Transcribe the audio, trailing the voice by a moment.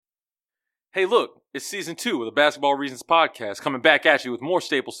Hey, look, it's season 2 of the Basketball Reasons podcast, coming back at you with more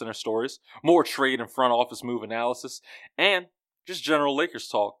Staples Center stories, more trade and front office move analysis, and just general Lakers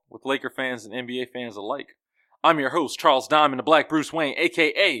talk with Laker fans and NBA fans alike. I'm your host, Charles Diamond, the Black Bruce Wayne,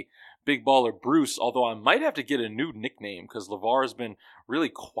 aka Big Baller Bruce, although I might have to get a new nickname because LeVar has been really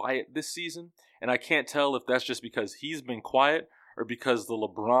quiet this season, and I can't tell if that's just because he's been quiet or because the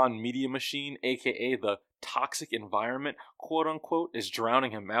LeBron media machine, aka the toxic environment, quote unquote, is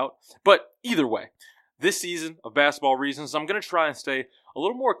drowning him out. But either way, this season of Basketball Reasons, I'm going to try and stay a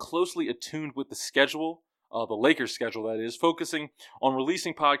little more closely attuned with the schedule, the Lakers schedule that is, focusing on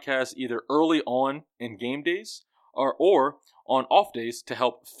releasing podcasts either early on in game days or on off days to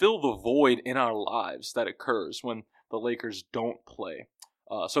help fill the void in our lives that occurs when the Lakers don't play.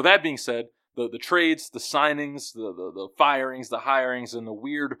 So that being said, the trades, the signings, the firings, the hirings, and the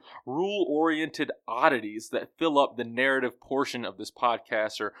weird rule-oriented oddities that fill up the narrative portion of this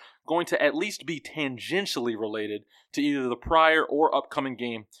podcast are going to at least be tangentially related to either the prior or upcoming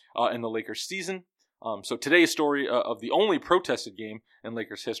game in the Lakers season. So today's story of the only protested game in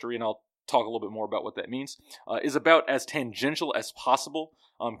Lakers history, and I'll talk a little bit more about what that means, is about as tangential as possible,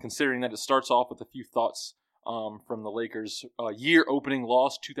 considering that it starts off with a few thoughts from the Lakers' year opening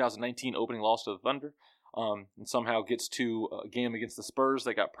loss, 2019 opening loss to the Thunder, and somehow gets to a game against the Spurs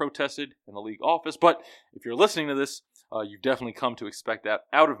that got protested in the league office. But if you're listening to this, you've definitely come to expect that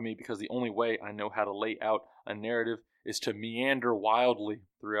out of me, because the only way I know how to lay out a narrative is to meander wildly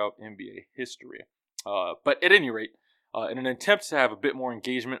throughout NBA history. But at any rate, in an attempt to have a bit more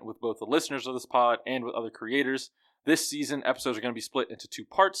engagement with both the listeners of this pod and with other creators, this season episodes are going to be split into 2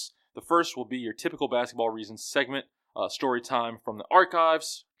 parts. The first will be your typical Basketball Reasons segment, story time from the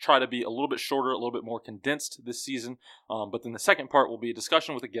archives. Try to be a little bit shorter, a little bit more condensed this season. But then the second part will be a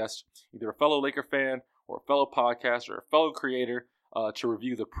discussion with a guest, either a fellow Laker fan or a fellow podcaster or a fellow creator, to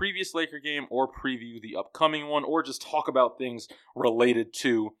review the previous Laker game or preview the upcoming one, or just talk about things related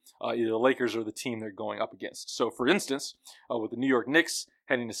to either the Lakers or the team they're going up against. So for instance, with the New York Knicks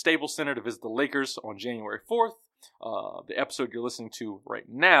heading to Staples Center to visit the Lakers on January 4th, the episode you're listening to right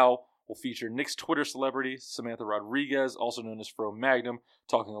now will feature Knicks Twitter celebrity Samantha Rodriguez, also known as Fro Magnum,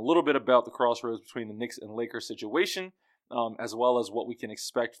 talking a little bit about the crossroads between the Knicks and Lakers situation, as well as what we can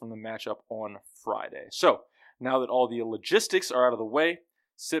expect from the matchup on Friday. So, now that all the logistics are out of the way,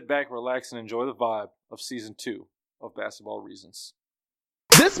 sit back, relax, and enjoy the vibe of Season 2 of Basketball Reasons.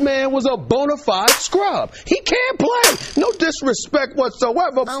 This man was a bona fide scrub. He can't play. No disrespect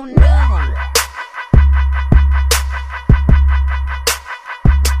whatsoever. Oh, no.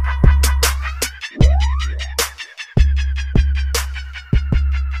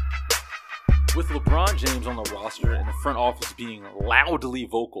 With LeBron James on the roster and the front office being loudly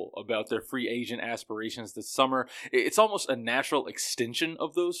vocal about their free agent aspirations this summer, it's almost a natural extension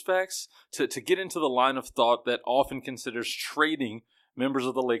of those facts to get into the line of thought that often considers trading members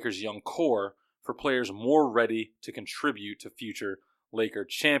of the Lakers' young core for players more ready to contribute to future Laker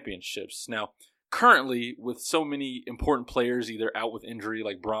championships. Now, currently, with so many important players either out with injury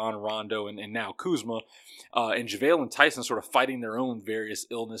like Bron, Rondo, and now Kuzma, and JaVale and Tyson sort of fighting their own various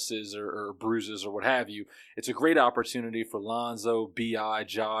illnesses or bruises or what have you, it's a great opportunity for Lonzo, B.I.,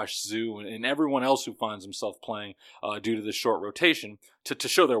 Josh, Zoo, and everyone else who finds himself playing due to the short rotation to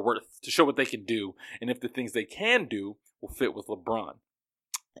show their worth, to show what they can do, and if the things they can do will fit with LeBron.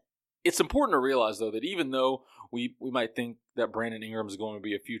 It's important to realize, though, that even though we might think that Brandon Ingram is going to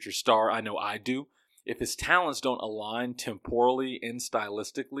be a future star, I know I do, if his talents don't align temporally and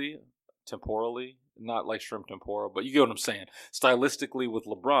stylistically, not like shrimp tempura, but you get what I'm saying, stylistically with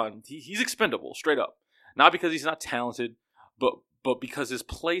LeBron, he's expendable, straight up. Not because he's not talented, but because his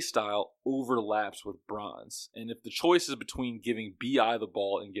play style overlaps with Bron's. And if the choice is between giving B.I. the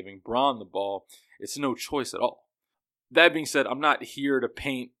ball and giving Bron the ball, it's no choice at all. That being said, I'm not here to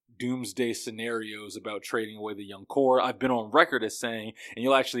paint doomsday scenarios about trading away the young core. I've been on record as saying, and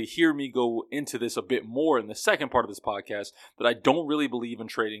you'll actually hear me go into this a bit more in the second part of this podcast, that I don't really believe in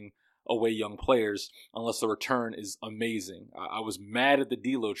trading away young players unless the return is amazing. I was mad at the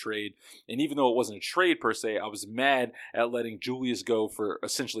D'Lo trade, and even though it wasn't a trade per se, I was mad at letting Julius go for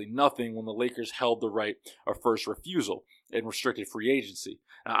essentially nothing when the Lakers held the right of first refusal in restricted free agency.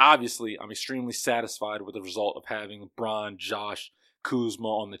 Now, obviously, I'm extremely satisfied with the result of having Bron, Josh, Kuzma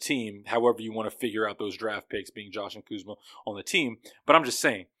on the team, however you want to figure out those draft picks being Josh and Kuzma on the team. But I'm just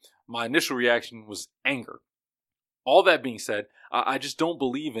saying, my initial reaction was anger. All that being said, I just don't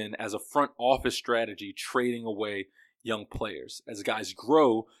believe in, as a front office strategy, trading away young players. As guys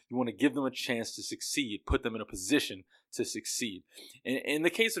grow, you want to give them a chance to succeed, put them in a position to succeed. In the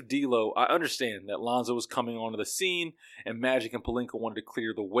case of D'Lo, I understand that Lonzo was coming onto the scene and Magic and Pelinka wanted to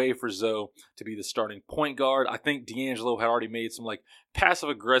clear the way for Zoe to be the starting point guard. I think D'Angelo had already made some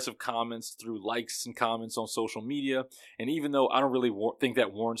passive-aggressive comments through likes and comments on social media. And even though I don't really think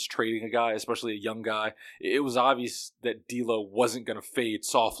that warrants trading a guy, especially a young guy, it was obvious that D'Lo wasn't going to fade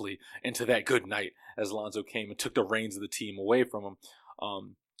softly into that good night as Lonzo came and took the reins of the team away from him.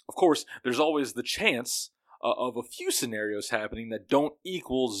 Of course, there's always the chance of a few scenarios happening that don't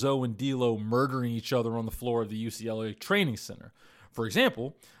equal Zoe and D'Lo murdering each other on the floor of the UCLA Training Center. For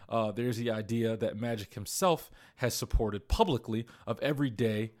example, there's the idea that Magic himself has supported publicly of every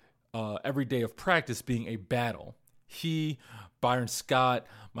day of practice being a battle. He, Byron Scott,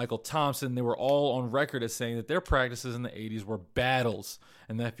 Michael Thompson, they were all on record as saying that their practices in the 80s were battles,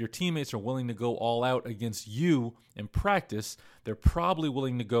 and that if your teammates are willing to go all out against you in practice, they're probably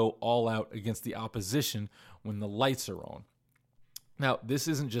willing to go all out against the opposition when the lights are on. Now, this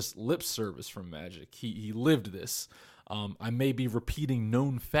isn't just lip service from Magic. He lived this. I may be repeating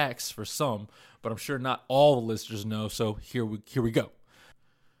known facts for some, but I'm sure not all the listeners know, so here we go.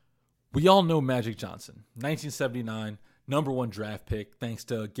 We all know Magic Johnson, 1979, number 1 draft pick, thanks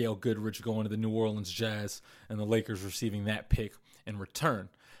to Gail Goodrich going to the New Orleans Jazz and the Lakers receiving that pick in return.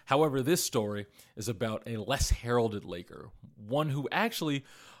 However, this story is about a less heralded Laker, one who actually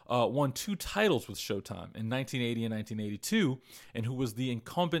won 2 titles with Showtime in 1980 and 1982, and who was the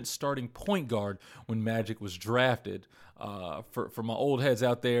incumbent starting point guard when Magic was drafted. For my old heads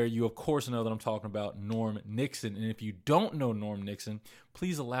out there, you of course know that I'm talking about Norm Nixon, and if you don't know Norm Nixon,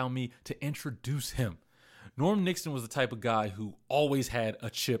 please allow me to introduce him. Norm Nixon was the type of guy who always had a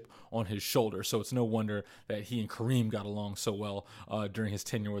chip on his shoulder, so it's no wonder that he and Kareem got along so well during his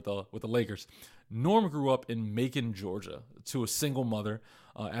tenure with the Lakers. Norm grew up in Macon, Georgia, to a single mother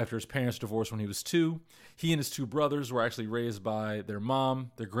after his parents divorced when he was 2. He and his 2 brothers were actually raised by their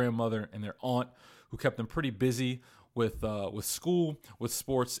mom, their grandmother, and their aunt, who kept them pretty busy with school, with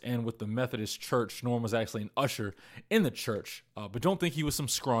sports, and with the Methodist Church. Norm was actually an usher in the church, but don't think he was some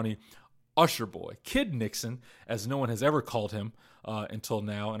scrawny usher boy. Kid Nixon, as no one has ever called him until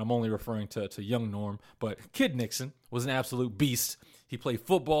now, and I'm only referring to young Norm, but Kid Nixon was an absolute beast. He played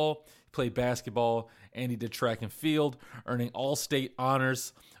football, played basketball, and he did track and field, earning all-state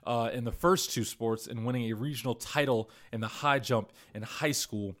honors in the first 2 sports and winning a regional title in the high jump in high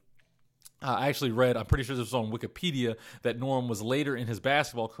school. I actually read, I'm pretty sure this was on Wikipedia, that Norm was later in his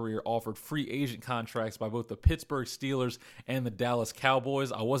basketball career offered free agent contracts by both the Pittsburgh Steelers and the Dallas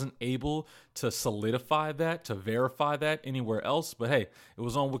Cowboys. I wasn't able to solidify that, to verify that anywhere else, but hey, it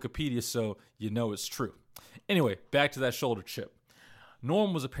was on Wikipedia, so you know it's true. Anyway, back to that shoulder chip.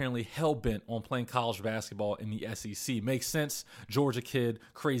 Norm was apparently hell-bent on playing college basketball in the SEC. Makes sense, Georgia kid,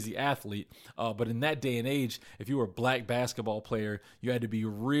 crazy athlete. But in that day and age, if you were a black basketball player, you had to be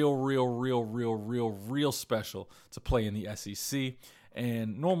real special to play in the SEC.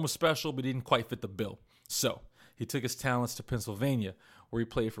 And Norm was special, but he didn't quite fit the bill. So he took his talents to Pennsylvania, where he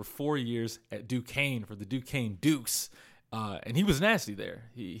played for 4 years at Duquesne for the Duquesne Dukes. And he was nasty there.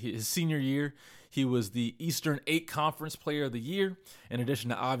 His senior year, he was the Eastern 8 Conference Player of the Year, in addition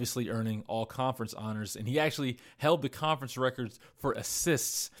to obviously earning all conference honors. And he actually held the conference records for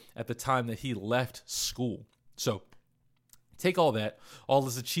assists at the time that he left school. So take all that, all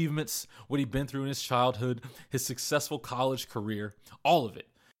his achievements, what he'd been through in his childhood, his successful college career, all of it.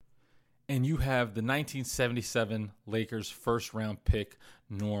 And you have the 1977 Lakers first-round pick,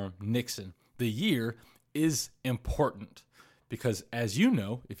 Norm Nixon. The year is important because, as you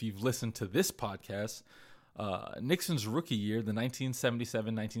know, if you've listened to this podcast, Nixon's rookie year, the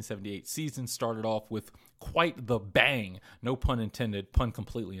 1977-1978 season, started off with quite the bang. No pun intended, pun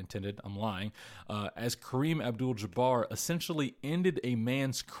completely intended, I'm lying, as Kareem Abdul-Jabbar essentially ended a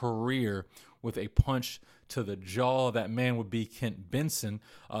man's career with a punch to the jaw. That man would be Kent Benson,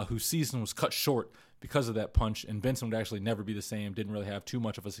 whose season was cut short because of that punch, and Benson would actually never be the same, didn't really have too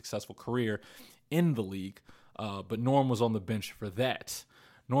much of a successful career in the league, but Norm was on the bench for that.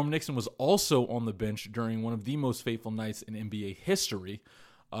 Norm Nixon was also on the bench during one of the most fateful nights in NBA history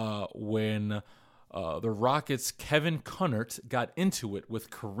when the Rockets' Kevin Cunnert got into it with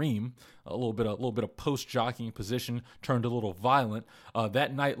Kareem. A little bit of post-jockeying position, turned a little violent.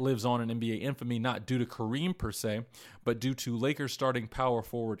 That night lives on in NBA infamy, not due to Kareem per se, but due to Lakers starting power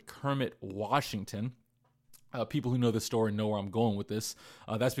forward Kermit Washington. People who know this story know where I'm going with this.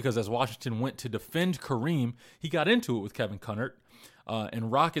 That's because as Washington went to defend Kareem, he got into it with Kevin Cunnert.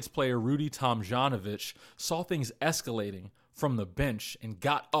 And Rockets player Rudy Tomjanovich saw things escalating from the bench and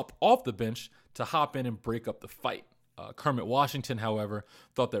got up off the bench to hop in and break up the fight. Kermit Washington, however,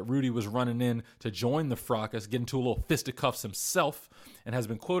 thought that Rudy was running in to join the fracas, get into a little fisticuffs himself, and has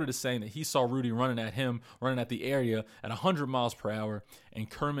been quoted as saying that he saw Rudy running at the area at 100 miles per hour, and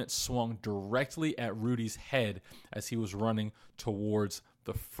Kermit swung directly at Rudy's head as he was running towards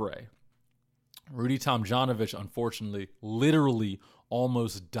the fray. Rudy Tomjanovich, unfortunately, literally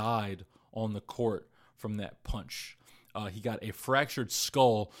almost died on the court from that punch. He got a fractured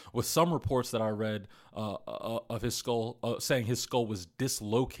skull, with some reports that I read of his skull saying his skull was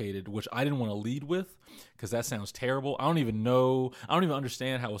dislocated, which I didn't want to lead with because that sounds terrible. I don't even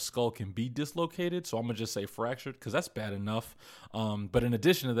understand how a skull can be dislocated, so I'm going to just say fractured because that's bad enough. But in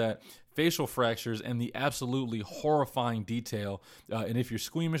addition to that, facial fractures and the absolutely horrifying detail, and if you're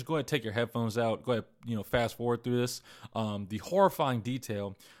squeamish, go ahead, take your headphones out, go ahead, fast forward through this. The horrifying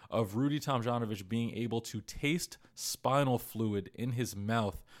detail of Rudy Tomjanovich being able to taste spinal fluid in his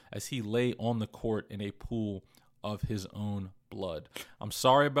mouth as he lay on the court in a pool of his own blood. I'm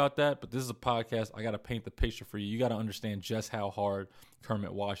sorry about that, but this is a podcast. I got to paint the picture for you. You got to understand just how hard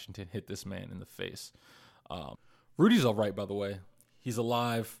Kermit Washington hit this man in the face. Rudy's all right, by the way. He's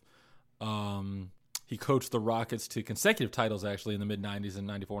alive. He coached the Rockets to consecutive titles, actually, in the mid-'90s in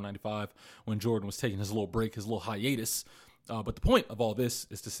 94, 95, when Jordan was taking his little break, his little hiatus. But the point of all this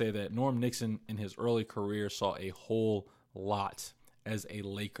is to say that Norm Nixon in his early career saw a whole lot as a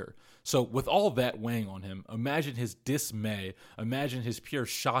Laker. So with all that weighing on him, imagine his dismay, imagine his pure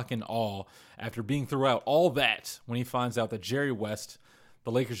shock and awe after being throughout all that when he finds out that Jerry West,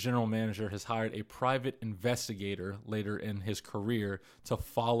 the Lakers general manager, has hired a private investigator later in his career to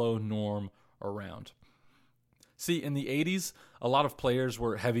follow Norm around. See, in the 80s, a lot of players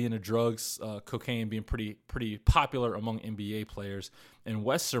were heavy into drugs, cocaine being pretty popular among NBA players, and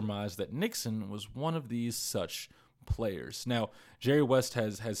West surmised that Nixon was one of these such players. Now, Jerry West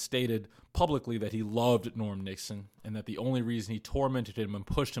has stated publicly that he loved Norm Nixon and that the only reason he tormented him and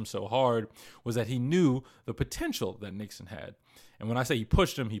pushed him so hard was that he knew the potential that Nixon had. And when I say he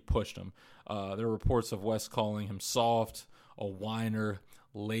pushed him, he pushed him. There are reports of West calling him soft, a whiner,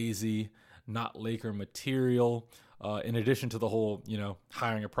 lazy, not Laker material, in addition to the whole,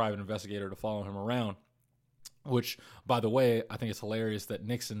 hiring a private investigator to follow him around, which, by the way, I think it's hilarious that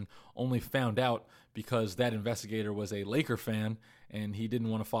Nixon only found out because that investigator was a Laker fan and he didn't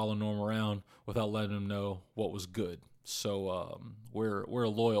want to follow Norm around without letting him know what was good. So we're a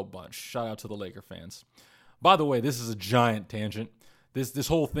loyal bunch. Shout out to the Laker fans. By the way, this is a giant tangent. This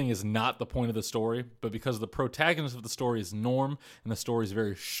whole thing is not the point of the story, but because the protagonist of the story is Norm and the story is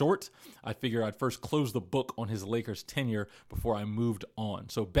very short, I figure I'd first close the book on his Lakers tenure before I moved on.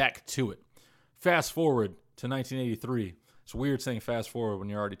 So back to it. Fast forward to 1983. It's weird saying fast forward when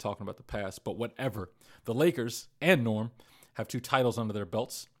you're already talking about the past, but whatever. The Lakers and Norm have 2 titles under their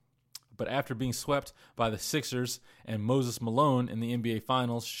belts, but after being swept by the Sixers and Moses Malone in the NBA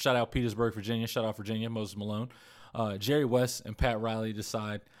Finals, shout out Petersburg, Virginia, shout out Virginia, Moses Malone, Jerry West and Pat Riley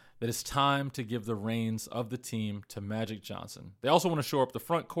decide that it's time to give the reins of the team to Magic Johnson. They also want to shore up the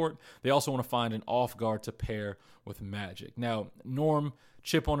front court. They also want to find an off guard to pair with Magic. Now, Norm,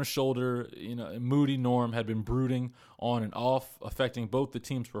 chip on his shoulder, moody Norm had been brooding on and off, affecting both the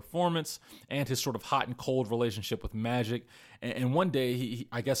team's performance and his sort of hot and cold relationship with Magic. And one day, he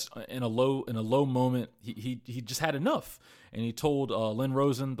I guess in a low moment, he just had enough. And he told Lynn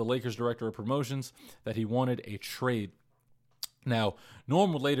Rosen, the Lakers director of promotions, that he wanted a trade. Now,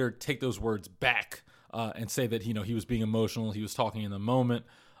 Norm would later take those words back and say that he was being emotional, he was talking in the moment.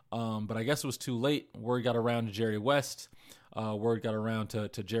 But I guess it was too late. Word got around to Jerry West. Word got around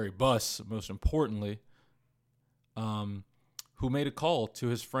to Jerry Buss, most importantly, who made a call to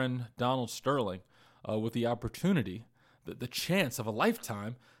his friend Donald Sterling with the opportunity, the chance of a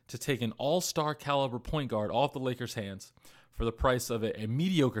lifetime, to take an all-star caliber point guard off the Lakers' hands for the price of a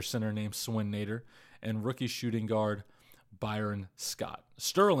mediocre center named Swin Nader and rookie shooting guard Byron Scott.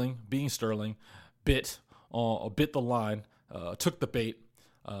 Sterling, being Sterling, bit the line, took the bait,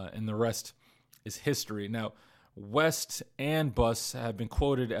 and the rest is history. Now, West and Buss have been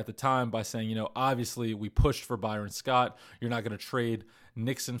quoted at the time by saying, obviously we pushed for Byron Scott. You're not going to trade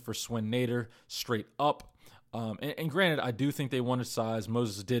Nixon for Swin Nader straight up. And granted, I do think they wanted size.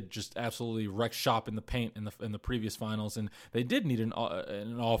 Moses did just absolutely wreck shop in the paint in the previous finals, and they did need an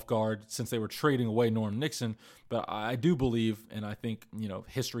off guard since they were trading away Norm Nixon. But I do believe, and I think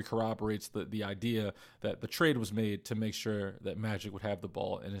history corroborates the idea that the trade was made to make sure that Magic would have the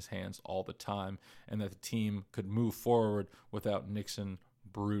ball in his hands all the time, and that the team could move forward without Nixon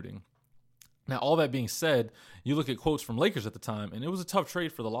brooding. Now, all that being said, you look at quotes from Lakers at the time, and it was a tough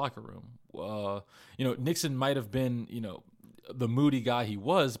trade for the locker room. Nixon might have been, the moody guy he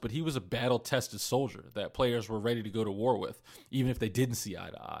was, but he was a battle-tested soldier that players were ready to go to war with, even if they didn't see eye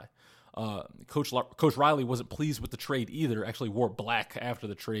to eye. Coach Riley wasn't pleased with the trade either, actually wore black after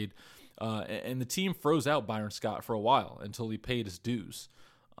the trade, and the team froze out Byron Scott for a while until he paid his dues.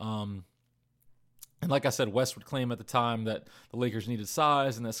 And like I said, West would claim at the time that the Lakers needed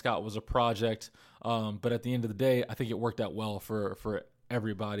size and that Scott was a project, but at the end of the day, I think it worked out well for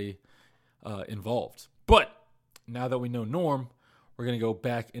everybody involved. But now that we know Norm, we're going to go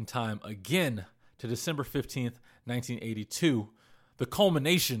back in time again to December 15th, 1982, the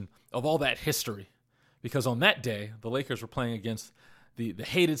culmination of all that history. Because on that day, the Lakers were playing against the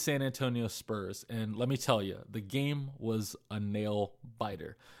hated San Antonio Spurs. And let me tell you, the game was a nail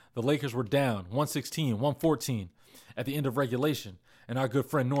biter. The Lakers were down 116, 114 at the end of regulation. And our good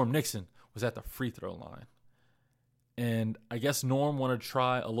friend Norm Nixon was at the free throw line. And I guess Norm wanted to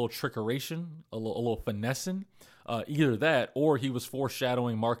try a little trickeration, a little finessing. Either that or he was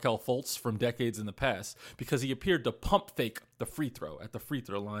foreshadowing Markelle Fultz from decades in the past because he appeared to pump fake the free throw at the free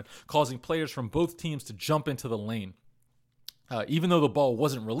throw line, causing players from both teams to jump into the lane. Even though the ball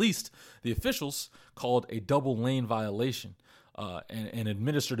wasn't released, the officials called a double lane violation and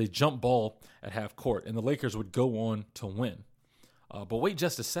administered a jump ball at half court, and the Lakers would go on to win. But wait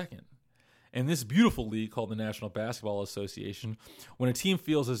just a second. In this beautiful league called the National Basketball Association, when a team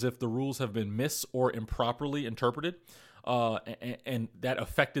feels as if the rules have been mis- or improperly interpreted and that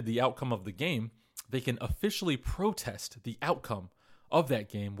affected the outcome of the game, they can officially protest the outcome of that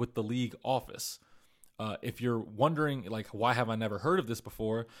game with the league office. If you're wondering, like, why have I never heard of this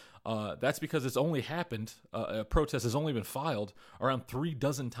before, that's because it's only happened, a protest has only been filed around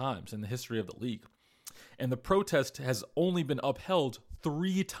 36 times in the history of the league. And the protest has only been upheld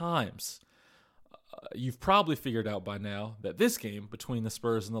 3 times. You've probably figured out by now that this game between the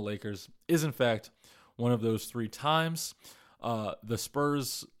Spurs and the Lakers is, in fact, one of those 3 times. The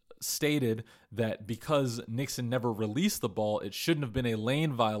Spurs stated that because Nixon never released the ball, it shouldn't have been a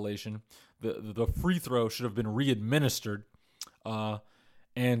lane violation. The free throw should have been re-administered.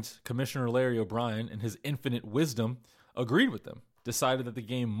 And Commissioner Larry O'Brien, in his infinite wisdom, agreed with them, decided that the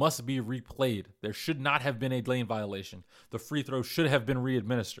game must be replayed. There should not have been a lane violation. The free throw should have been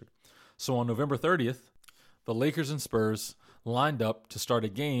re-administered. So on November 30th, the Lakers and Spurs lined up to start a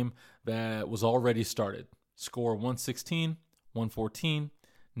game that was already started. Score 116, 114,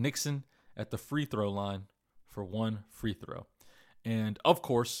 Nixon at the free throw line for 1 free throw. And of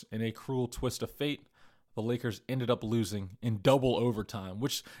course, in a cruel twist of fate, the Lakers ended up losing in double overtime,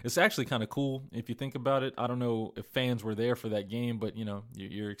 which is actually kind of cool if you think about it. I don't know if fans were there for that game, but, you know,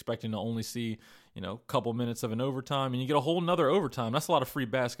 you're expecting to only see, you know, a couple minutes of an overtime, and you get a whole nother overtime. That's a lot of free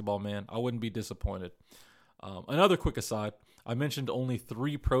basketball, man. I wouldn't be disappointed. Another quick aside, I mentioned only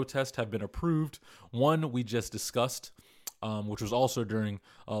 3 protests have been approved. One we just discussed, which was also during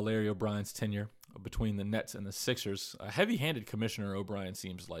Larry O'Brien's tenure between the Nets and the Sixers. A heavy-handed Commissioner O'Brien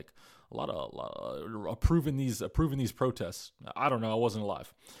seems like. A lot of approving these protests. I don't know. I wasn't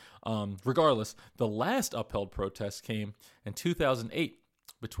alive. Regardless, the last upheld protest came in 2008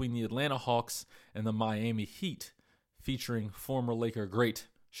 between the Atlanta Hawks and the Miami Heat, featuring former Laker great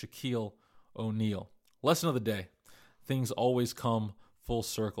Shaquille O'Neal. Lesson of the day: things always come full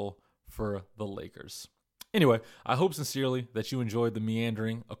circle for the Lakers. Anyway, I hope sincerely that you enjoyed the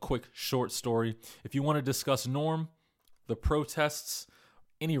meandering, a quick, short story. If you want to discuss Norm, the protests,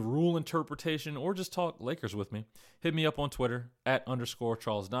 any rule interpretation, or just talk Lakers with me, hit me up on Twitter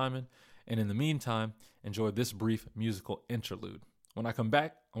 @_Charles Diamond. And in the meantime, enjoy this brief musical interlude. When I come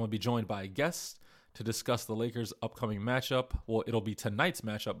back, I'm going to be joined by a guest to discuss the Lakers' upcoming matchup. Well, it'll be tonight's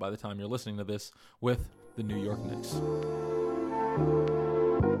matchup by the time you're listening to this with the New York Knicks.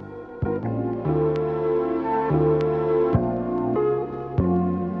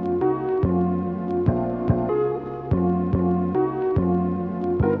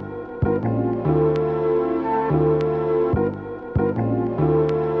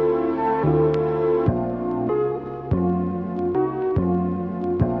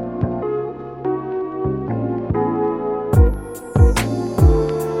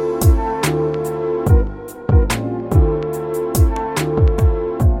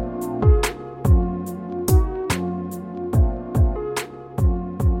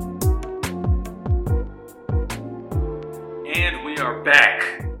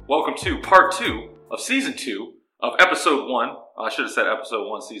 To part 2 of season 2 of episode 1. I should have said episode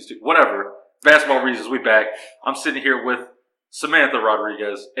 1, season 2. Whatever. Basketball Reasons, we back. I'm sitting here with Samantha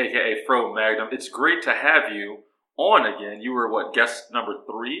Rodriguez, aka Fro Magnum. It's great to have you on again. You were guest number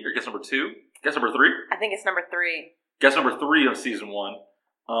 3 or guest number 2? Guest number 3? I think it's number 3. Guest number 3 of season 1.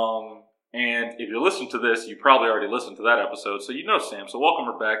 And if you're listening to this, you probably already listened to that episode, so you know Sam. So welcome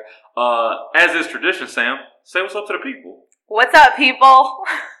her back. As is tradition, Sam, say what's up to the people. What's up, people?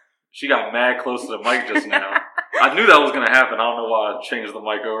 She got mad close to the mic just now. I knew that was going to happen. I don't know why I changed the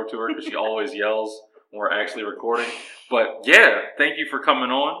mic over to her, because she always yells when we're actually recording. But yeah, thank you for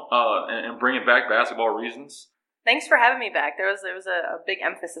coming on and bringing back Basketball Reasons. Thanks for having me back. There was a big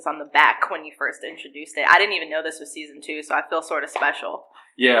emphasis on the back when you first introduced it. I didn't even know this was season 2, so I feel sort of special.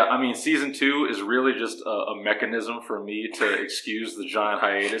 Yeah, I mean, season 2 is really just a mechanism for me to excuse the giant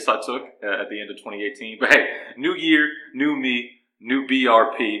hiatus I took at the end of 2018. But hey, new year, new me, new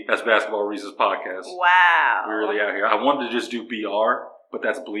BRP. That's Basketball Reasons Podcast. Wow. We're really out here. I wanted to just do BR, but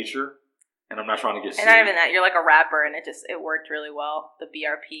that's Bleacher, and I'm not trying to get sued. And not even that. You're like a rapper, and it worked really well. The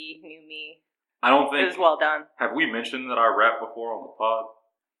BRP, new me. I don't think... It was well done. Have we mentioned that I rapped before on the pod?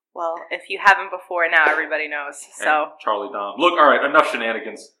 Well, if you haven't before, now everybody knows. So And Charlie Dom. Look, all right, enough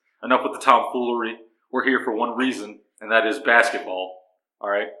shenanigans. Enough with the tomfoolery. We're here for one reason, and that is basketball. All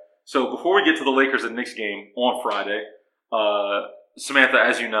right? So before we get to the Lakers and Knicks game on Friday, Samantha,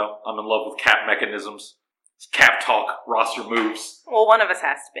 as you know, I'm in love with cap mechanisms. Cap talk, roster moves. well, one of us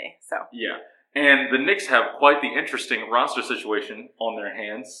has to be. So Yeah. And the Knicks have quite the interesting roster situation on their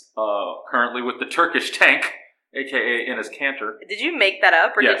hands, currently with the Turkish tank, a.k.a. Enes Kanter. did you make that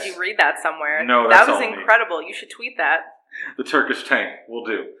up, or Yes. did you read that somewhere? No, that's that was all me. incredible. You should tweet that. The Turkish tank will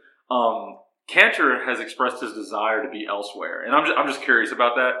do. Kanter has expressed his desire to be elsewhere, and I'm just curious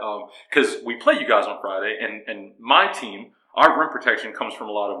about that because we play you guys on Friday, and my team, our rim protection comes from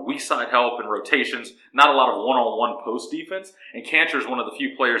a lot of weak side help and rotations, not a lot of one-on-one post defense. And Kanter is one of the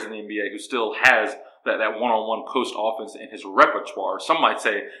few players in the NBA who still has that one-on-one post offense in his repertoire. Some might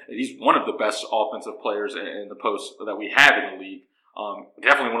say that he's one of the best offensive players in the post that we have in the league.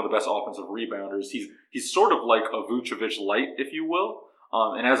 Definitely one of the best offensive rebounders. He's sort of like a Vucevic light, if you will.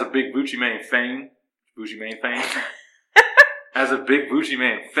 And as a big Vucci Mane fan, as a big Vucci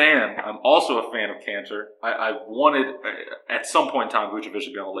Mane fan, I'm also a fan of Kanter. I wanted, at some point in time, Vucevic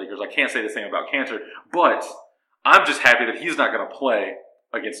to be on the Lakers. I can't say the same about Kanter, but I'm just happy that he's not going to play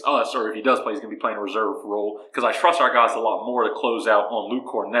against us, or if he does play, he's going to be playing a reserve role, because I trust our guys a lot more to close out on Luke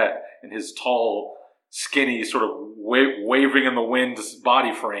Cornett and his tall, skinny, sort of waving in the wind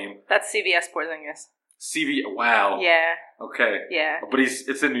body frame. That's CVS Porzingis. Wow. Yeah. Okay. Yeah. But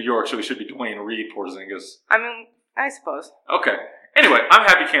it's in New York, so he should be Dwayne Reed Porzingis. I mean, I suppose. Okay. Anyway, I'm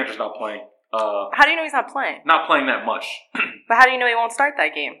happy Kanter's not playing. How do you know he's not playing? Not playing that much. But how do you know he won't start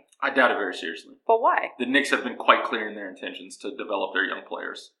that game? I doubt it very seriously. But why? The Knicks have been quite clear in their intentions to develop their young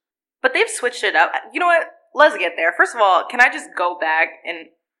players. But they've switched it up. You know what? Let's get there. First of all, can I just go back and...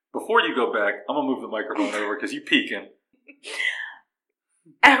 Before you go back, I'm going to move the microphone over because you peeking.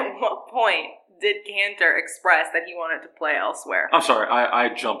 At what point did Kanter express that he wanted to play elsewhere? I'm sorry,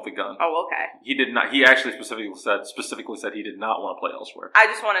 I jumped the gun. Oh, okay. He did not. He actually specifically said he did not want to play elsewhere. I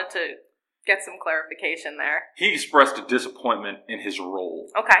just wanted to get some clarification there. He expressed a disappointment in his role.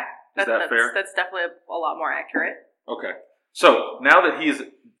 Okay. Is that fair? That's definitely a lot more accurate. Okay. So, now that he's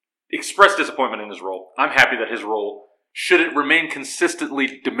expressed disappointment in his role, I'm happy that his role, should it remain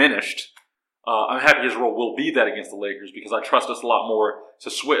consistently diminished, I'm happy his role will be that against the Lakers, because I trust us a lot more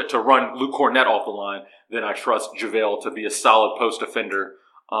to run Luke Cornett off the line than I trust JaVale to be a solid post defender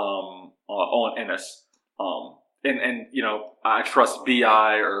on Enes. And you know, I trust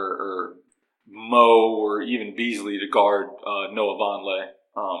B.I. or Mo or even Beasley to guard Noah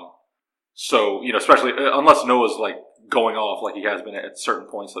Vonleh. So, you know, especially unless Noah's like going off like he has been at certain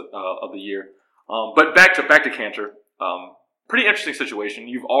points of the year. But back to Kanter. Pretty interesting situation.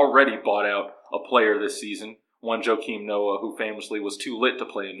 You've already bought out a player this season, one Joakim Noah, who famously was too lit to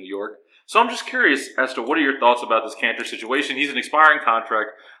play in New York. So I'm just curious as to what are your thoughts about this Kanter situation. He's an expiring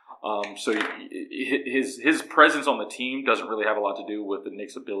contract, so his presence on the team doesn't really have a lot to do with the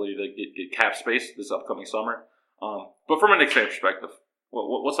Knicks' ability to get cap space this upcoming summer. But from a Knicks fan perspective,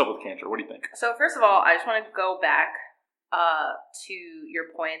 what's up with Kanter? What do you think? So first of all, I just want to go back to your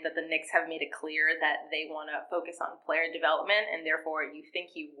point that the Knicks have made it clear that they want to focus on player development, and therefore you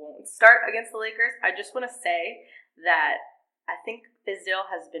think he won't start against the Lakers. I just want to say that I think Fizdale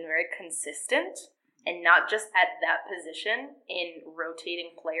has been very consistent, and not just at that position, in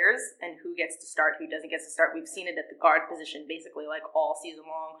rotating players and who gets to start, who doesn't get to start. We've seen it at the guard position basically like all season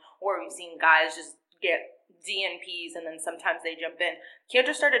long, or we've seen guys just get DNPs and then sometimes they jump in.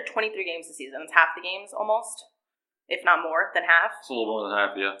 Kanter started 23 games this season. It's half the games almost, if not more than half. It's a little more than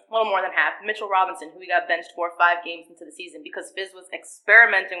half, yeah. A little more than half. Mitchell Robinson, who we got benched 4 or 5 games into the season because Fizz was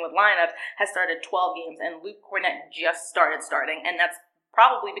experimenting with lineups, has started 12 games, and Luke Cornett just started starting, and that's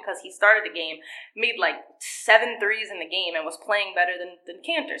probably because he started the game, made like 7 threes in the game and was playing better than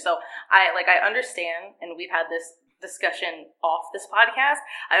Kanter. So I understand, and we've had this discussion off this podcast.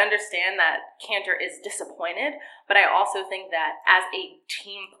 I understand that Kanter is disappointed, but I also think that as a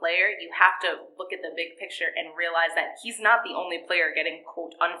team player, you have to look at the big picture and realize that he's not the only player getting,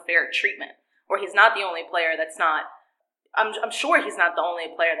 quote, unfair treatment, or he's not the only player that's not, I'm sure he's not the only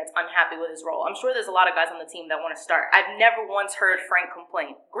player that's unhappy with his role. I'm sure there's a lot of guys on the team that want to start. I've never once heard Frank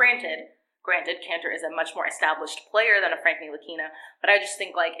complain. Granted, Kanter is a much more established player than a Frank Ntilikina, but I just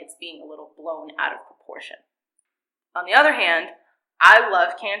think like it's being a little blown out of proportion. On the other hand, I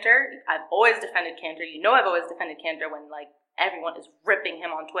love Kanter. I've always defended Kanter. You know I've always defended Kanter when like everyone is ripping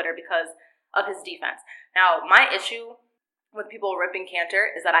him on Twitter because of his defense. Now, my issue with people ripping Kanter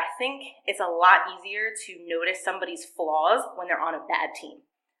is that I think it's a lot easier to notice somebody's flaws when they're on a bad team.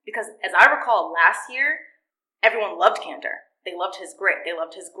 Because as I recall last year, everyone loved Kanter. They loved his grit. They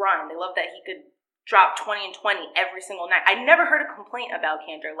loved his grind. They loved that he could drop 20 and 20 every single night. I never heard a complaint about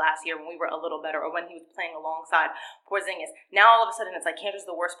Kanter last year when we were a little better or when he was playing alongside Porzingis. Now all of a sudden it's like Kanter's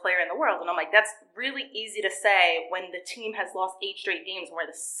the worst player in the world. And I'm like, that's really easy to say when the team has lost 8 straight games and we're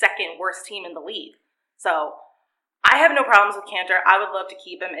the second worst team in the league. So I have no problems with Kanter. I would love to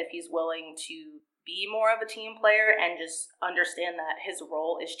keep him if he's willing to be more of a team player and just understand that his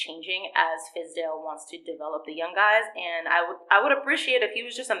role is changing as Fizdale wants to develop the young guys. And I would appreciate if he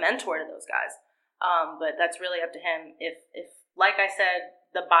was just a mentor to those guys. But that's really up to him. If like I said,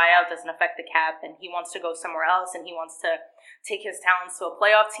 the buyout doesn't affect the cap and he wants to go somewhere else and he wants to take his talents to a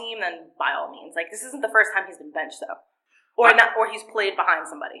playoff team, then by all means. Like, this isn't the first time he's been benched, though. Or he's played behind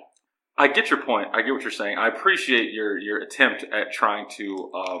somebody. I get your point. I get what you're saying. I appreciate your attempt at trying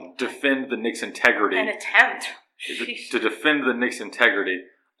to defend the Knicks' integrity. An attempt. To defend the Knicks' integrity.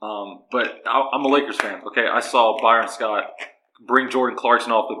 But I'm a Lakers fan, okay? I saw Byron Scott bring Jordan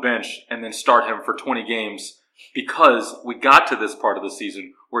Clarkson off the bench and then start him for 20 games because we got to this part of the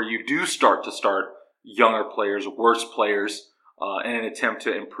season where you do start younger players, worse players, in an attempt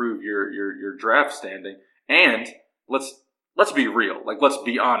to improve your draft standing. And let's be real. Like, let's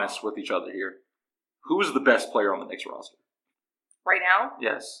be honest with each other here. Who is the best player on the Knicks roster? Right now?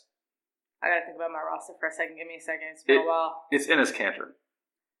 Yes. I gotta think about my roster for a second. Give me a second. It's been a while. It's Enes Kanter.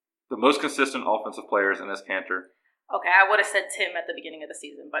 The most consistent offensive player is Enes Kanter. Okay, I would have said Tim at the beginning of the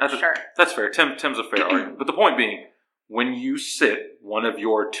season, but sure. That's fair. Tim's a fair argument. But the point being, when you sit one of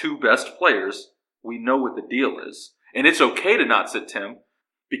your 2 best players, we know what the deal is. And it's okay to not sit Tim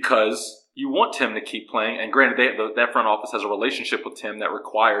because you want Tim to keep playing. And granted, that front office has a relationship with Tim that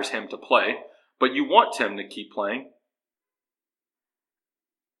requires him to play. But you want Tim to keep playing.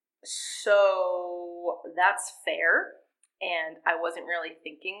 So that's fair. And I wasn't really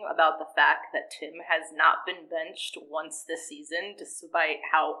thinking about the fact that Tim has not been benched once this season, despite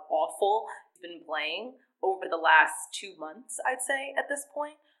how awful he's been playing over the last 2 months, I'd say, at this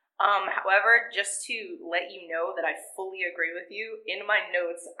point. However, just to let you know that I fully agree with you, in my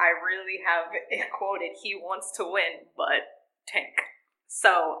notes, I really have quoted, he wants to win, but tank.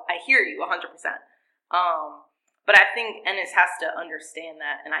 So I hear you 100%. But I think Enes has to understand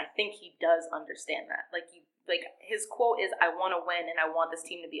that, and I think he does understand that. Like his quote is, I want to win and I want this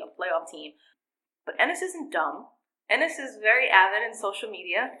team to be a playoff team. But Enes isn't dumb. Enes is very avid in social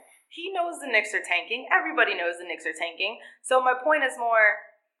media. He knows the Knicks are tanking. Everybody knows the Knicks are tanking. So my point is more,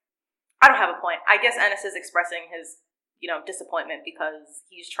 I don't have a point. I guess Enes is expressing his, disappointment because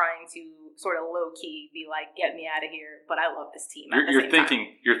he's trying to sort of low-key be like, get me out of here, but I love this team.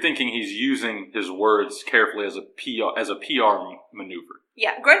 You're thinking he's using his words carefully as a PR maneuver.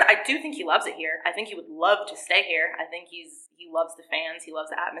 Yeah, granted, I do think he loves it here. I think he would love to stay here. I think he loves the fans. He loves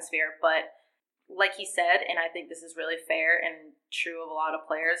the atmosphere. But like he said, and I think this is really fair and true of a lot of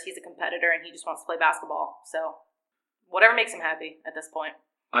players, he's a competitor and he just wants to play basketball. So whatever makes him happy at this point.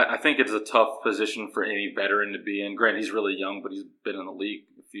 I think it's a tough position for any veteran to be in. Granted, he's really young, but he's been in the league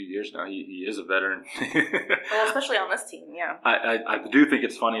a few years now. He is a veteran. Well, especially on this team, yeah. I do think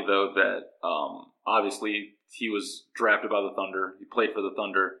it's funny, though, that obviously he was drafted by the Thunder. He played for the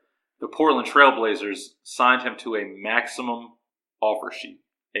Thunder. The Portland Trailblazers signed him to a maximum offer sheet,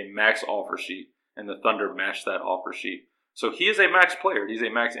 and the Thunder matched that offer sheet. So he is a max player. He's a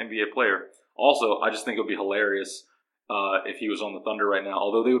max NBA player. Also, I just think it would be hilarious if he was on the Thunder right now,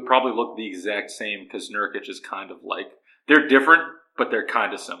 although they would probably look the exact same because Nurkic is kind of like, they're different, but they're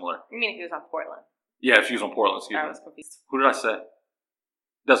kind of similar. You mean if he was on Portland? Yeah, if he was on Portland, excuse me. I was confused. Who did I say?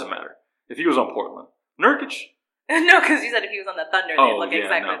 Doesn't matter. If he was on Portland. Nurkic? No, because you said if he was on the Thunder, they'd look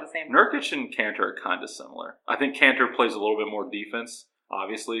exactly the same. Nurkic and Kanter are kind of similar. I think Kanter plays a little bit more defense,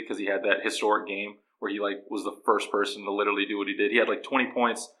 obviously, because he had that historic game where he was the first person to literally do what he did. He had 20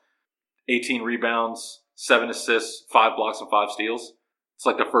 points, 18 rebounds, 7 assists, 5 blocks, and 5 steals. It's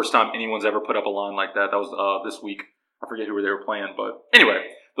the first time anyone's ever put up a line like that. That was this week. I forget who they were playing, but anyway,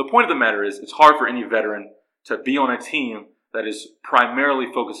 the point of the matter is it's hard for any veteran to be on a team that is primarily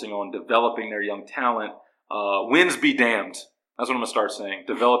focusing on developing their young talent. Wins be damned. That's what I'm going to start saying.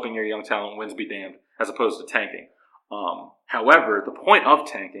 Developing your young talent, wins be damned, as opposed to tanking. However, the point of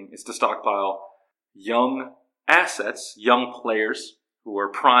tanking is to stockpile young assets, young players who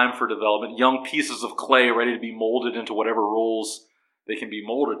are primed for development, young pieces of clay ready to be molded into whatever roles they can be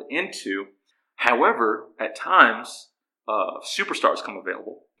molded into. However, at times, superstars come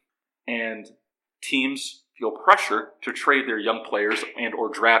available, and teams feel pressure to trade their young players and or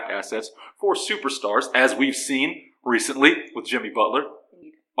draft assets for superstars, as we've seen recently with Jimmy Butler,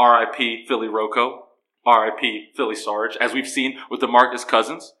 R.I.P. Philly Rocco, R.I.P. Philly Sarge, as we've seen with DeMarcus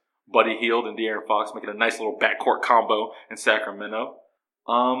Cousins, Buddy Hield, and De'Aaron Fox making a nice little backcourt combo in Sacramento.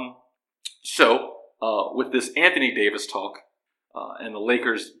 So with this Anthony Davis talk, and the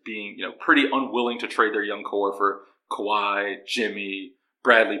Lakers being, pretty unwilling to trade their young core for Kawhi, Jimmy,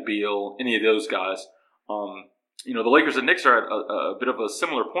 Bradley Beal, any of those guys. The Lakers and Knicks are at a bit of a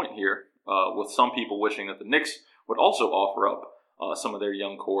similar point here, with some people wishing that the Knicks would also offer up some of their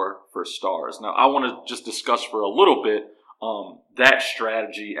young core for stars. Now, I want to just discuss for a little bit that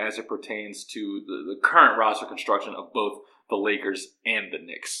strategy as it pertains to the current roster construction of both the Lakers and the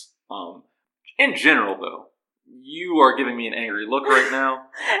Knicks. In general, though, you are giving me an angry look right now.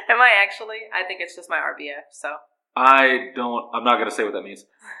 Am I actually? I think it's just my RBF, so. I'm not going to say what that means.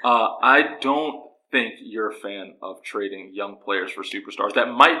 I don't think you're a fan of trading young players for superstars.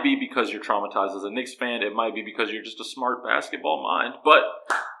 That might be because you're traumatized as a Knicks fan. It might be because you're just a smart basketball mind. But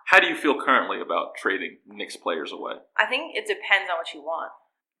how do you feel currently about trading Knicks players away? I think it depends on what you want.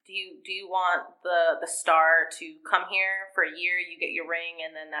 Do you want the star to come here for a year, you get your ring,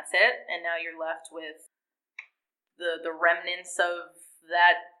 and then that's it, and now you're left with the remnants of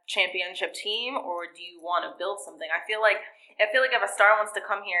that championship team, or do you want to build something? I feel like if a star wants to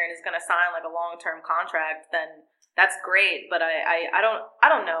come here and is going to sign a long-term contract, then that's great. But I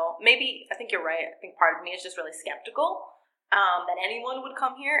don't know. Maybe I think you're right. I think part of me is just really skeptical that anyone would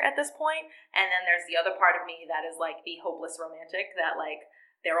come here at this point. And then there's the other part of me that is the hopeless romantic that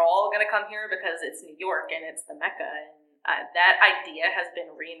they're all going to come here because it's New York and it's the Mecca. And that idea has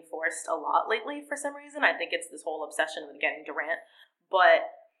been reinforced a lot lately for some reason. I think it's this whole obsession with getting Durant. But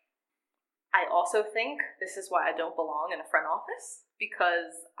I also think this is why I don't belong in a front office,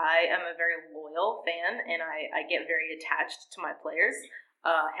 because I am a very loyal fan and I get very attached to my players.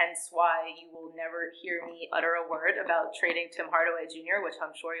 Hence why you will never hear me utter a word about trading Tim Hardaway Jr., which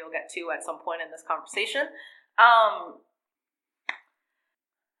I'm sure you'll get to at some point in this conversation.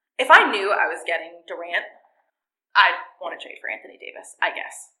 If I knew I was getting Durant, I'd want to trade for Anthony Davis, I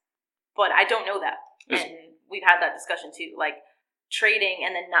guess. But I don't know that. And we've had that discussion too. Trading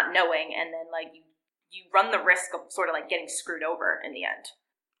and then not knowing, and then you run the risk of sort of getting screwed over in the end.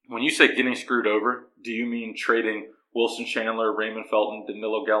 When you say getting screwed over, do you mean trading Wilson Chandler, Raymond Felton,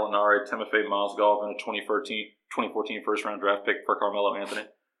 Danilo Gallinari, Timofey Mozgov, and a 2014 first-round draft pick for Carmelo Anthony?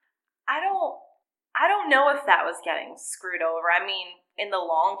 I don't know if that was getting screwed over. I mean, in the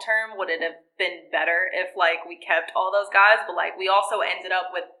long term, would it have been better if we kept all those guys? But we also ended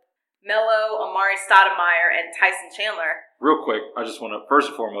up with Melo, Amari Stoudemire, and Tyson Chandler. Real quick, I just want to, first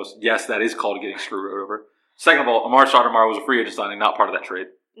and foremost, yes, that is called getting screwed over. Second of all, Amari Stoudemire was a free agent signing, not part of that trade.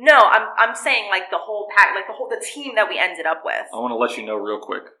 No, I'm saying the whole pack, the team that we ended up with. I want to let you know real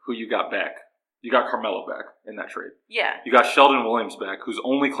quick who you got back. You got Carmelo back in that trade. Yeah. You got Sheldon Williams back, whose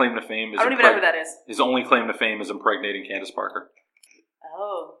only claim to fame is I don't even know who that is. His only claim to fame is impregnating Candace Parker.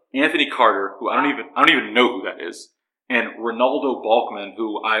 Oh. Anthony Carter, who I don't even know who that is. And Ronaldo Balkman,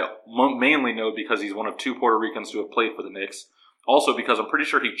 who I mainly know because he's one of 2 Puerto Ricans who have played for the Knicks. Also because I'm pretty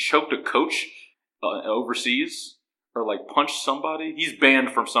sure he choked a coach overseas or punched somebody. He's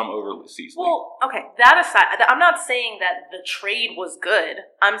banned from some overseas league. Well, okay, that aside, I'm not saying that the trade was good.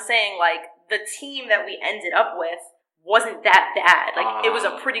 I'm saying the team that we ended up with wasn't that bad. It was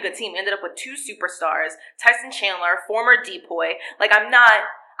a pretty good team. We ended up with 2 superstars, Tyson Chandler, former Depoy.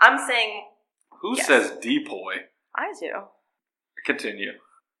 I'm saying... Who says Depoy? I do. Continue.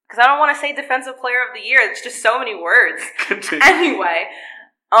 Because I don't want to say defensive player of the year. It's just so many words. Continue. Anyway,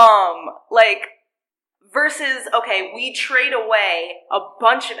 versus, okay, we trade away a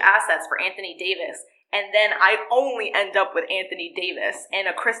bunch of assets for Anthony Davis, and then I only end up with Anthony Davis and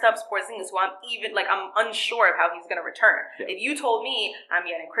a Kristaps Porzingis who I'm unsure of how he's going to return. Yeah. If you told me I'm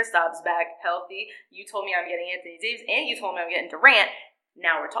getting Kristaps back healthy, you told me I'm getting Anthony Davis, and you told me I'm getting Durant,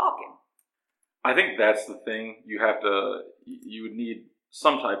 now we're talking. I think that's the thing. You would need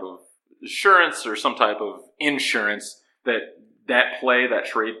some type of assurance or some type of insurance that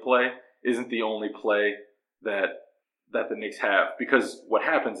trade play, isn't the only play that the Knicks have. Because what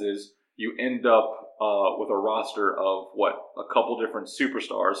happens is you end up with a roster of a couple different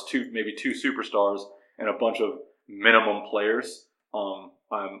superstars, maybe two superstars, and a bunch of minimum players. I'm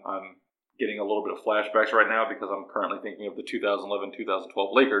getting a little bit of flashbacks right now because I'm currently thinking of the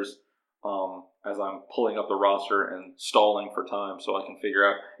 2011-2012 Lakers as I'm pulling up the roster and stalling for time so I can figure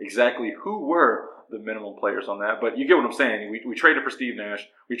out exactly who were the minimum players on that. But you get what I'm saying. We traded for Steve Nash,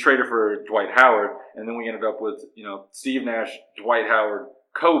 we traded for Dwight Howard, and then we ended up with Steve Nash, Dwight Howard,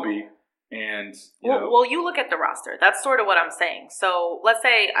 Kobe, and well, you look at the roster. That's sort of what I'm saying. So let's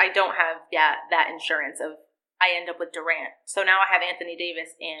say I don't have that insurance of I end up with Durant. So now I have Anthony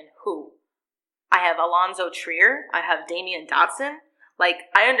Davis and who? I have Alonzo Trier. I have Damian Dotson. Like,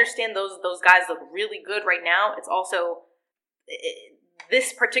 I understand those guys look really good right now. It's also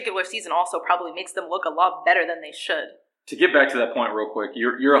this particular season also probably makes them look a lot better than they should. To get back to that point real quick,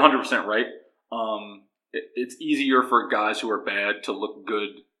 you're 100% right. It's easier for guys who are bad to look good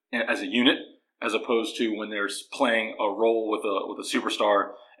as a unit, as opposed to when they're playing a role with a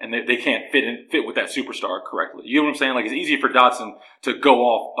superstar and they can't fit with that superstar correctly. You know what I'm saying? Like, it's easy for Dotson to go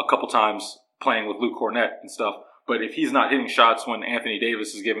off a couple times playing with Luke Cornett and stuff, but if he's not hitting shots when Anthony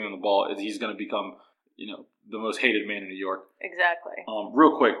Davis is giving him the ball, he's going to become, the most hated man in New York. Exactly.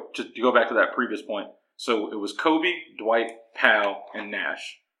 Real quick, just to go back to that previous point. So it was Kobe, Dwight, Powell, and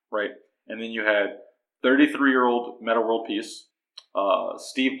Nash, right? And then you had 33-year-old Metta World Peace,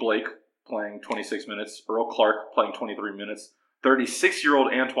 Steve Blake playing 26 minutes, Earl Clark playing 23 minutes,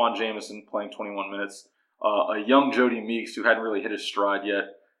 36-year-old Antoine Jamison playing 21 minutes, a young Jody Meeks who hadn't really hit his stride yet,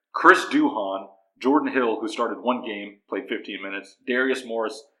 Chris Duhon, Jordan Hill, who started one game, played 15 minutes, Darius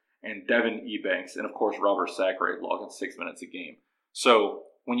Morris, and Devin Ebanks, and of course Robert Sacre logging 6 minutes a game. So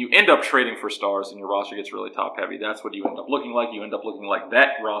when you end up trading for stars and your roster gets really top heavy, that's what you end up looking like. You end up looking like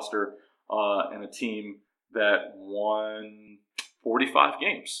that roster and a team that won 45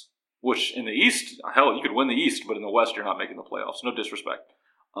 games, which in the East, hell, you could win the East, but in the West, you're not making the playoffs. No disrespect.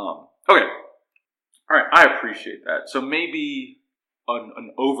 Okay. All right. I appreciate that. So maybe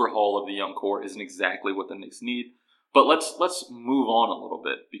an overhaul of the young core isn't exactly what the Knicks need, but let's move on a little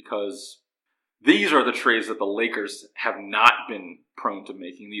bit, because these are the trades that the Lakers have not been prone to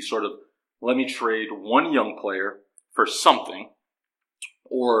making. These sort of, let me trade one young player for something,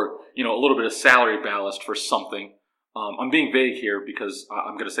 or, a little bit of salary ballast for something. I'm being vague here because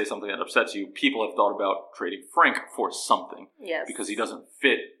I'm going to say something that upsets you. People have thought about trading Frank for something. Yes. Because he doesn't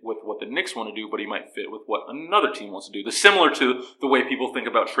fit with what the Knicks want to do, but he might fit with what another team wants to do. Similar to the way people think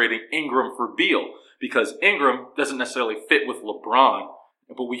about trading Ingram for Beal, because Ingram doesn't necessarily fit with LeBron,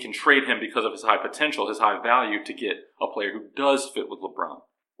 but we can trade him because of his high potential, his high value, to get a player who does fit with LeBron.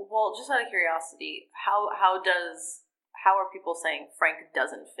 Well, just out of curiosity, how are people saying Frank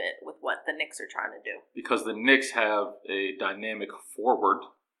doesn't fit with what the Knicks are trying to do? Because the Knicks have a dynamic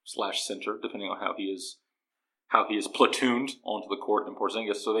forward/center, depending on how he is platooned onto the court in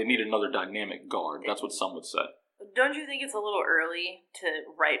Porzingis. So they need another dynamic guard. That's what some would say. Don't you think it's a little early to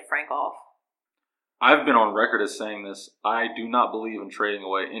write Frank off? I've been on record as saying this. I do not believe in trading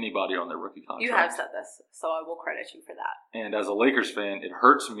away anybody on their rookie contract. You have said this, so I will credit you for that. And as a Lakers fan, it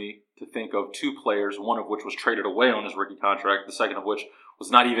hurts me to think of two players, one of which was traded away on his rookie contract, the second of which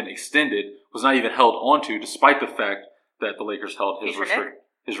was not even extended, was not even held onto, despite the fact that the Lakers held his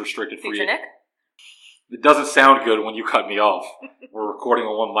restricted free agent. Nick? It doesn't sound good when you cut me off. We're recording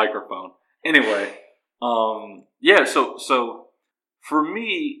on one microphone. Anyway, so for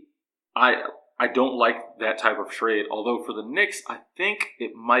me, I don't like that type of trade, although for the Knicks, I think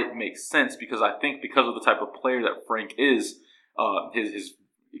it might make sense, because I think because of the type of player that Frank is, his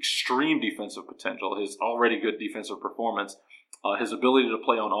extreme defensive potential, his already good defensive performance, his ability to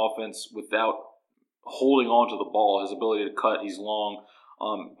play on offense without holding on to the ball, his ability to cut, he's long,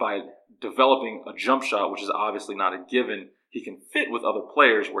 by developing a jump shot, which is obviously not a given, he can fit with other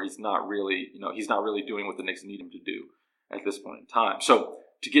players where he's not really doing what the Knicks need him to do at this point in time. So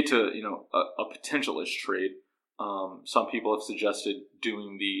to get to, a potential-ish trade, some people have suggested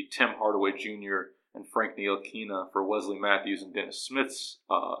doing the Tim Hardaway Jr. and Frank Ntilikina for Wesley Matthews and Dennis Smith's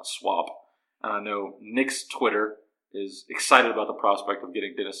swap. And I know Knicks Twitter is excited about the prospect of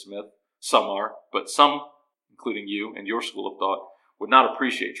getting Dennis Smith. Some are, but some, including you and your school of thought, would not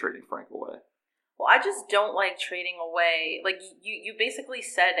appreciate trading Frank away. Well, I just don't like trading away. Like, you basically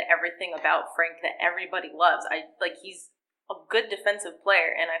said everything about Frank that everybody loves. He's a good defensive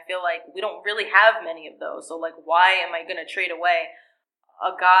player, and I feel like we don't really have many of those. So, why am I going to trade away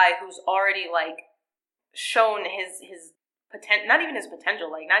a guy who's already like shown his potential, not even his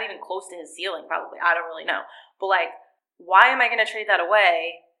potential, like not even close to his ceiling probably, I don't really know, but like, why am I going to trade that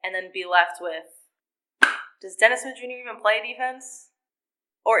away and then be left with, does Dennis Smith Jr. even play defense?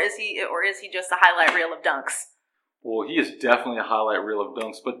 Or is he just a highlight reel of dunks? Well, he is definitely a highlight reel of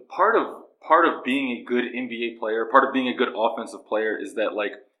dunks, but part of being a good NBA player, part of being a good offensive player is that,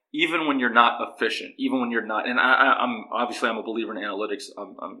 like, even when you're not efficient, even when you're not, and I'm a believer in analytics.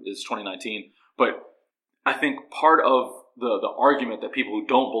 It's 2019, but I think part of the argument that people who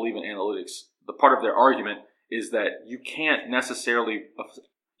don't believe in analytics, the part of their argument is that you can't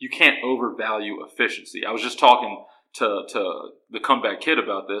overvalue efficiency. I was just talking to the Comeback Kid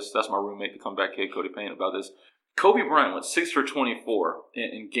about this. That's my roommate, the Comeback Kid, Cody Payne, about this. Kobe Bryant went 6 for 24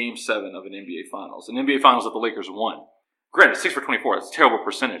 in Game 7 of an NBA Finals. An NBA Finals that the Lakers won. Granted, 6 for 24, that's a terrible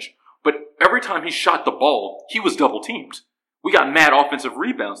percentage. But every time he shot the ball, he was double-teamed. We got mad offensive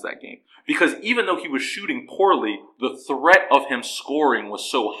rebounds that game. Because even though he was shooting poorly, the threat of him scoring was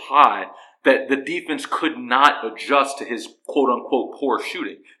so high that the defense could not adjust to his quote-unquote poor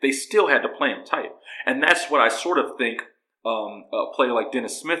shooting. They still had to play him tight. And that's what I sort of think a player like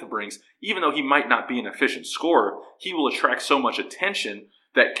Dennis Smith brings. Even though he might not be an efficient scorer, he will attract so much attention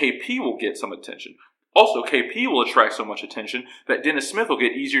that KP will get some attention. Also, KP will attract so much attention that Dennis Smith will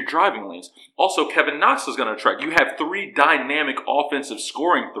get easier driving lanes. Also, Kevin Knox is going to attract. You have 3 dynamic offensive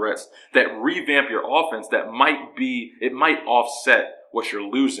scoring threats that revamp your offense that might offset what you're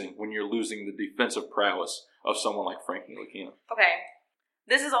losing when you're losing the defensive prowess of someone like Frank Ntilikina. Okay.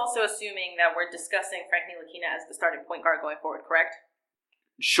 This is also assuming that we're discussing Frank Ntilikina as the starting point guard going forward, correct?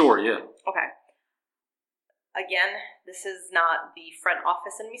 Sure, yeah. Okay. Again, this is not the front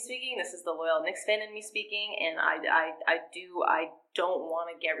office in me speaking. This is the loyal Knicks fan in me speaking, and I don't want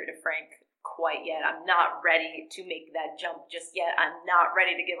to get rid of Frank quite yet. I'm not ready to make that jump just yet. I'm not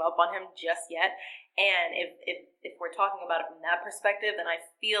ready to give up on him just yet. And if we're talking about it from that perspective, then I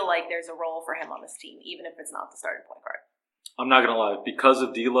feel like there's a role for him on this team, even if it's not the starting point guard. I'm not going to lie. Because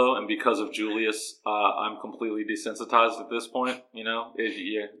of D'Lo and because of Julius, I'm completely desensitized at this point. You know,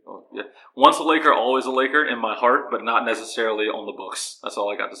 once a Laker, always a Laker in my heart, but not necessarily on the books. That's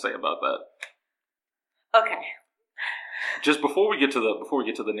all I got to say about that. Okay. Just before we get to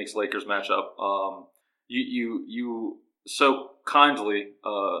the Knicks Lakers matchup, you so kindly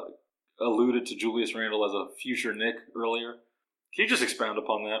alluded to Julius Randle as a future Knick earlier. Can you just expound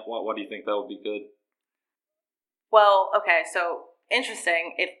upon that? Why do you think that would be good? Well, okay, so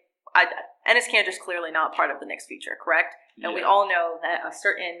interesting. Enes Kanter's clearly not part of the Knicks' future, correct? And we all know that a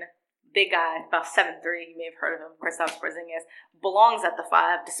certain big guy, about 7'3", you may have heard of him, Kristaps Porzingis, belongs at the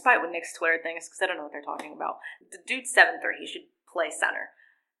 5, despite what Knicks Twitter thinks, because I don't know what they're talking about. The dude's 7'3", he should play center.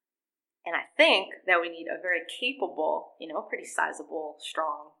 And I think that we need a very capable, pretty sizable,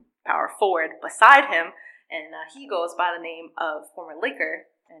 strong power forward beside him, and he goes by the name of former Laker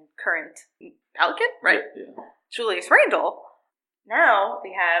and current Pelican, right? Yeah. Julius Randle. Now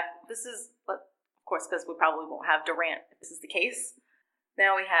we have, of course, because we probably won't have Durant if this is the case.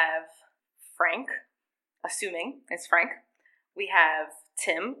 Now we have Frank, assuming it's Frank. We have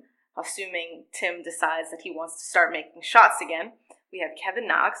Tim, assuming Tim decides that he wants to start making shots again. We have Kevin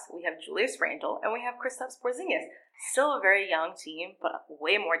Knox, we have Julius Randle, and we have Kristaps Porzingis. Still a very young team, but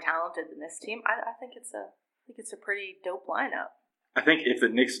way more talented than this team. I think it's a pretty dope lineup. I think if the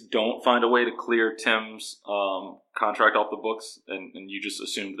Knicks don't find a way to clear Tim's contract off the books, and you just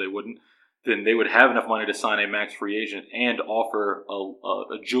assumed they wouldn't, then they would have enough money to sign a max free agent and offer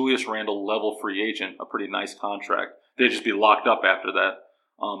a Julius Randle level free agent a pretty nice contract. They'd just be locked up after that,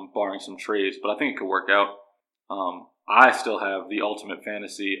 barring some trades. But I think it could work out. I still have the ultimate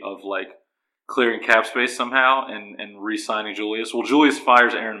fantasy of like clearing cap space somehow and re-signing Julius. Well, Julius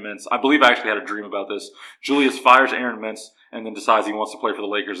fires Aaron Mintz. I believe I actually had a dream about this. Julius fires Aaron Mintz and then decides he wants to play for the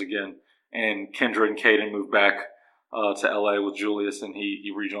Lakers again. And Kendra and Caden move back to LA with Julius, and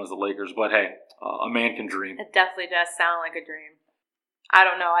he rejoins the Lakers. But hey, a man can dream. It definitely does sound like a dream. I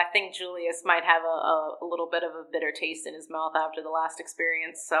don't know. I think Julius might have a little bit of a bitter taste in his mouth after the last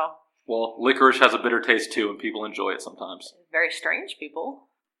experience. So. Well, licorice has a bitter taste too, and people enjoy it sometimes. Very strange people.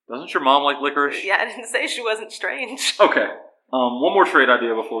 Doesn't your mom like licorice? Yeah, I didn't say she wasn't strange. Okay. One more trade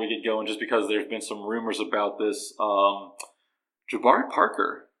idea before we get going, just because there's been some rumors about this. Jabari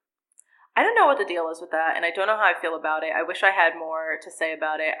Parker. I don't know what the deal is with that, and I don't know how I feel about it. I wish I had more to say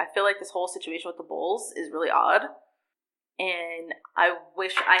about it. I feel like this whole situation with the Bulls is really odd, and I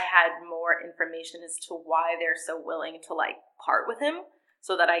wish I had more information as to why they're so willing to part with him,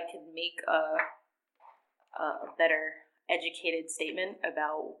 so that I could make a better educated statement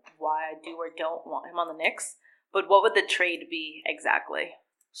about why I do or don't want him on the Knicks. But what would the trade be exactly?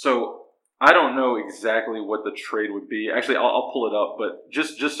 So I don't know exactly what the trade would be. Actually, I'll pull it up, but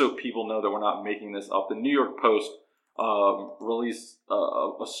just so people know that we're not making this up, the New York Post released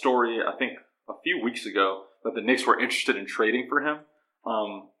a story, I think, a few weeks ago that the Knicks were interested in trading for him.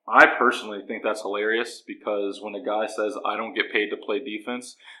 I personally think that's hilarious because when a guy says, I don't get paid to play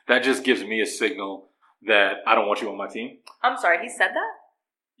defense, that just gives me a signal that I don't want you on my team. I'm sorry, he said that?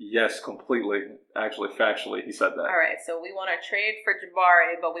 Yes, completely. Actually, factually, he said that. All right, so we want to trade for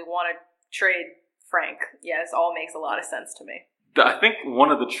Jabari, but we want to trade Frank. Yes, all makes a lot of sense to me. I think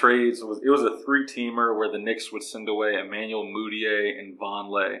one of the trades was a 3-teamer where the Knicks would send away Emmanuel Mudiay and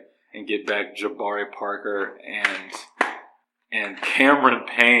Vonleh and get back Jabari Parker and Cameron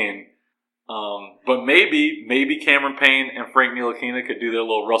Payne. But maybe Cameron Payne and Frank Ntilikina could do their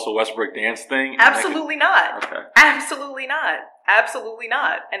little Russell Westbrook dance thing. Absolutely not. Okay. Absolutely not. Absolutely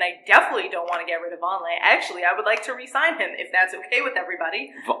not. And I definitely don't want to get rid of Vonleh. Actually, I would like to re-sign him if that's okay with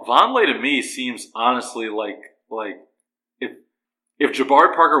everybody. Vonleh to me seems honestly like if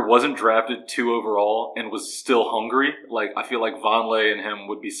Jabari Parker wasn't drafted 2 overall and was still hungry, like I feel like Vonleh and him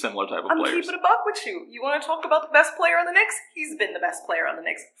would be similar type of players. I'm keeping a buck with you. You want to talk about the best player on the Knicks? He's been the best player on the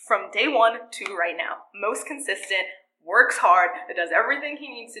Knicks from day one to right now. Most consistent, works hard, does everything he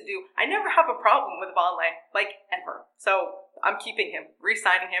needs to do. I never have a problem with Vonleh, like ever. So I'm keeping him,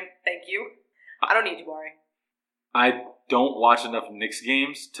 re-signing him. Thank you. I don't need Jabari. I don't watch enough Knicks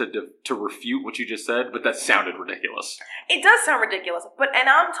games to refute what you just said, but that sounded ridiculous. It does sound ridiculous, and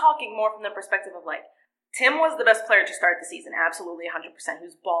I'm talking more from the perspective of like, Tim was the best player to start the season, absolutely 100%. He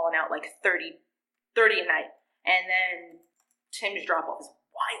was balling out like 30 a night, and then Tim's drop-off is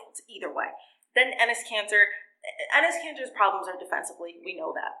wild either way. Then Enes Kanter's problems are defensively, we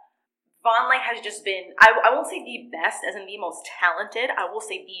know that. Vonleh has just been, I won't say the best as in the most talented, I will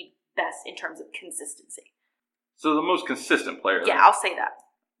say the best in terms of consistency. So the most consistent player. Yeah, then. I'll say that.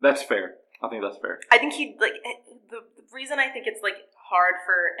 That's fair. I think that's fair. I think the reason I think it's like hard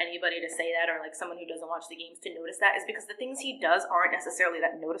for anybody to say that or like someone who doesn't watch the games to notice that is because the things he does aren't necessarily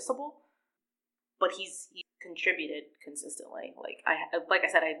that noticeable, but he's contributed consistently. Like I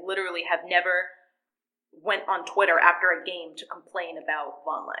said, I literally have never went on Twitter after a game to complain about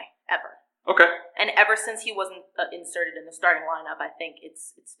Vonleh ever. Okay. And ever since he wasn't inserted in the starting lineup, I think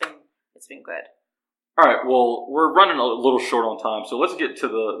it's been good. All right, well, we're running a little short on time, so let's get to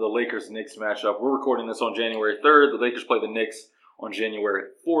the Lakers-Knicks matchup. We're recording this on January 3rd. The Lakers play the Knicks on January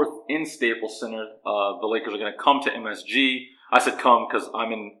 4th in Staples Center. The Lakers are going to come to MSG. I said come because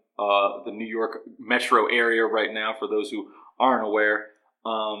I'm in the New York metro area right now, for those who aren't aware.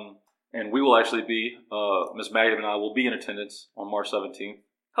 And we will actually be, Ms. Magnum and I will be in attendance on March 17th.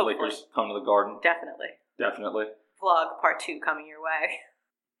 Hopefully. Lakers come to the Garden. Definitely. Definitely. Vlog part 2 coming your way.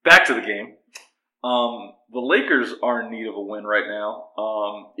 Back to the game. The Lakers are in need of a win right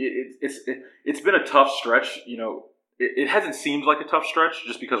now. It's been a tough stretch. You know, it hasn't seemed like a tough stretch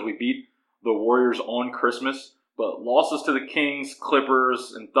just because we beat the Warriors on Christmas, but losses to the Kings,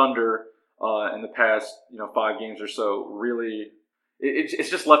 Clippers, and Thunder in the past 5 games or so really it's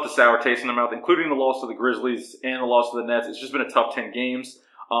just left a sour taste in the mouth, including the loss to the Grizzlies and the loss to the Nets. It's just been a tough 10 games.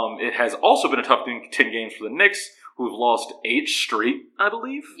 It has also been a tough 10 games for the Knicks, who've lost 8 straight, I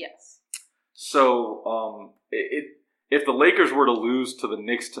believe. Yes. So, if the Lakers were to lose to the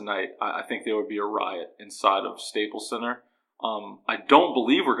Knicks tonight, I think there would be a riot inside of Staples Center. I don't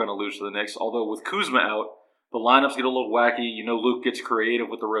believe we're going to lose to the Knicks, although with Kuzma out, the lineups get a little wacky. Luke gets creative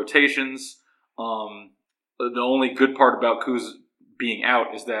with the rotations. The only good part about Kuz being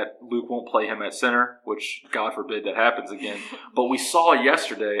out is that Luke won't play him at center, which, God forbid, that happens again. But we saw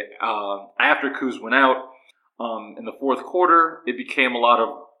yesterday, after Kuz went out, in the fourth quarter, it became a lot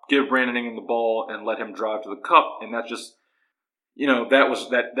of give Brandon Ingram the ball and let him drive to the cup, and that just,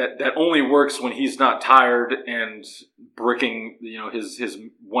 that only works when he's not tired and bricking, his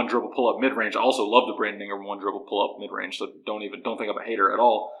one dribble pull up mid range. I also love the Brandon Ingram one dribble pull up mid range, so don't think I'm a hater at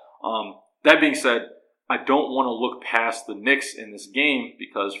all. That being said, I don't want to look past the Knicks in this game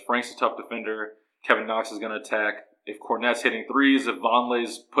because Frank's a tough defender. Kevin Knox is going to attack. If Kornet's hitting threes, if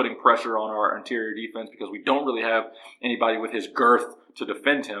Vonleh's putting pressure on our interior defense because we don't really have anybody with his girth to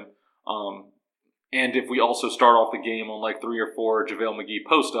defend him. And if we also start off the game on like 3 or 4 JaVale McGee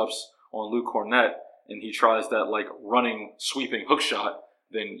post-ups on Luke Kornet and he tries that like running, sweeping hook shot,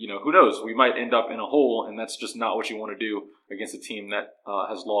 then, who knows? We might end up in a hole, and that's just not what you want to do against a team that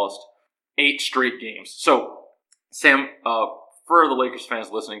has lost 8 straight games. So, Sam, for the Lakers fans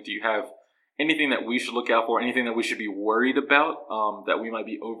listening, do you have anything that we should look out for, anything that we should be worried about that we might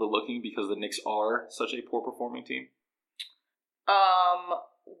be overlooking because the Knicks are such a poor performing team?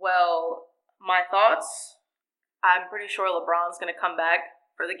 Well, my thoughts, I'm pretty sure LeBron's going to come back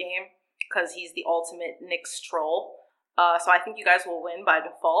for the game because he's the ultimate Knicks troll. So I think you guys will win by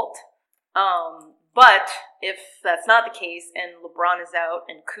default. But if that's not the case and LeBron is out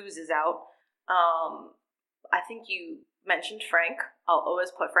and Kuz is out, I think you mentioned Frank. I'll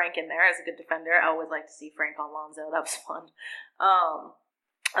always put Frank in there as a good defender. I always like to see Frank on Lonzo. That was fun.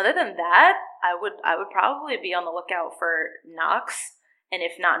 Other than that, I would probably be on the lookout for Knox. And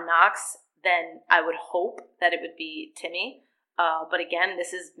if not Knox, then I would hope that it would be Timmy. But again,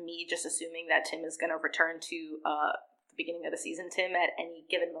 this is me just assuming that Tim is going to return to the beginning of the season, Tim, at any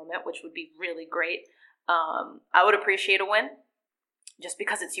given moment, which would be really great. I would appreciate a win just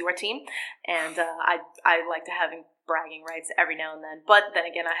because it's your team. And I like to have bragging rights every now and then. But then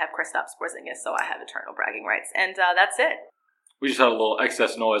again, I have Kristaps Porzingis, so I have eternal bragging rights. And that's it. We just had a little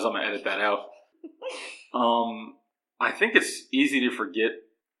excess noise. I'm going to edit that out. I think it's easy to forget,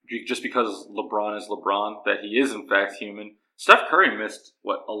 just because LeBron is LeBron, that he is in fact human. Steph Curry missed,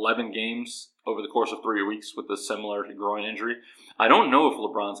 11 games over the course of 3 weeks with a similar groin injury. I don't know if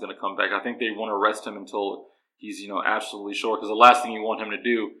LeBron's going to come back. I think they want to rest him until he's, absolutely sure, because the last thing you want him to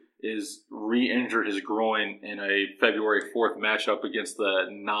do is re-injure his groin in a February 4th matchup against the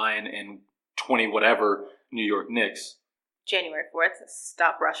 9-20 whatever New York Knicks. January 4th.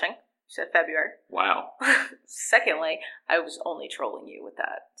 Stop rushing. You said February. Wow. Secondly, I was only trolling you with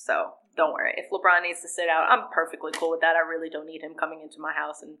that. So don't worry. If LeBron needs to sit out, I'm perfectly cool with that. I really don't need him coming into my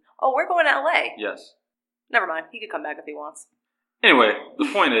house and, we're going to LA. Yes. Never mind. He could come back if he wants. Anyway,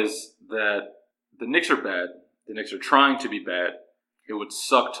 the point is that the Knicks are bad. The Knicks are trying to be bad. It would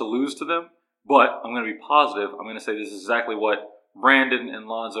suck to lose to them, but I'm going to be positive. I'm going to say this is exactly what Brandon and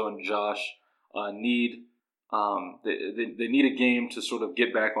Lonzo and Josh need. They need a game to sort of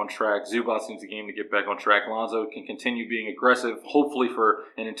get back on track. Zubac needs a game to get back on track. Lonzo can continue being aggressive, hopefully for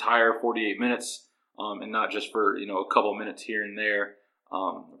an entire 48 minutes, and not just for a couple minutes here and there.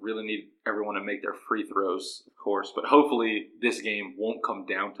 Really need everyone to make their free throws, of course, but hopefully this game won't come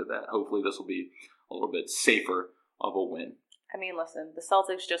down to that. Hopefully this will be a little bit safer of a win. I mean, listen, the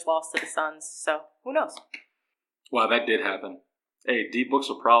Celtics just lost to the Suns, so who knows? Wow, that did happen. Hey, D-Book's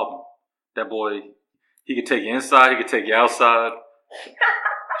a problem. That boy, he could take you inside, he could take you outside.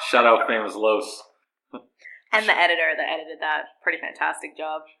 Shout out Famous Los. And the editor that edited that. Pretty fantastic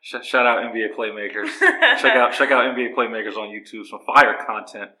job. Shout out NBA Playmakers. check out NBA Playmakers on YouTube. Some fire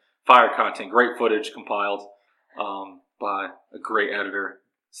content. Great footage compiled by a great editor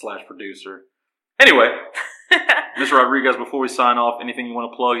 / producer. Anyway, Mr. Rodriguez, before we sign off, anything you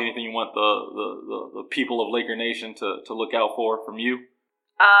want to plug? Anything you want the people of Laker Nation to look out for from you?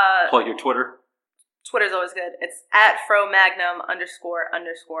 Plug your Twitter. Twitter's always good. It's at @FroMagnum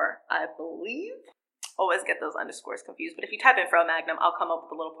 __, I believe. Always get those underscores confused. But if you type in FroMagnum, I'll come up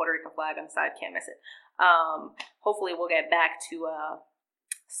with a little Puerto Rican flag on the side. Can't miss it. Hopefully we'll get back to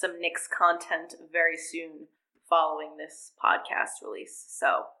some Knicks content very soon following this podcast release.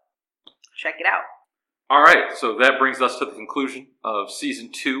 So check it out. All right. So that brings us to the conclusion of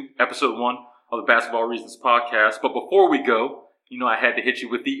Season 2, Episode 1 of the Basketball Reasons podcast. But before we go, I had to hit you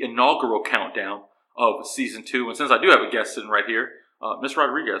with the inaugural countdown of Season 2. And since I do have a guest sitting right here, Ms.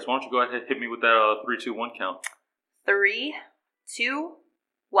 Rodriguez, why don't you go ahead and hit me with that 3, 2, 1 count? 3, 2,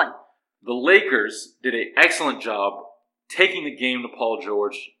 1. The Lakers did an excellent job taking the game to Paul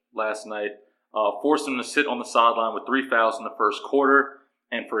George last night, forced him to sit on the sideline with 3 fouls in the first quarter.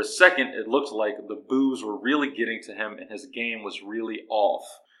 And for a second, it looked like the boos were really getting to him and his game was really off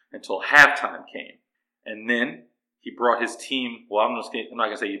until halftime came. And then he brought his team, I'm not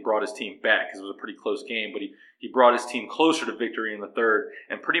going to say he brought his team back because it was a pretty close game, but he brought his team closer to victory in the third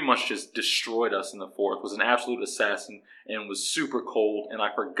and pretty much just destroyed us in the fourth. Was an absolute assassin and was super cold. And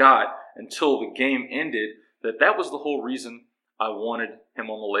I forgot until the game ended that was the whole reason I wanted him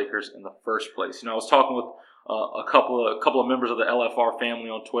on the Lakers in the first place. I was talking with a couple of members of the LFR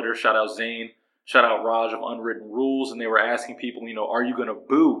family on Twitter. Shout out Zane, shout out Raj of Unwritten Rules, and they were asking people, are you going to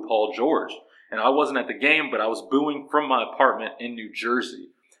boo Paul George? And I wasn't at the game, but I was booing from my apartment in New Jersey.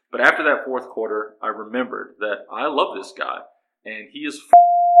 But after that fourth quarter, I remembered that I love this guy, and he is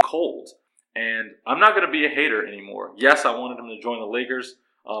cold. And I'm not going to be a hater anymore. Yes, I wanted him to join the Lakers,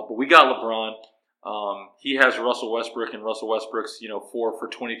 but we got LeBron. He has Russell Westbrook, and Russell Westbrook's 4 for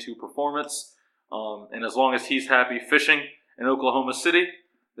 22 performance. And as long as he's happy fishing in Oklahoma City,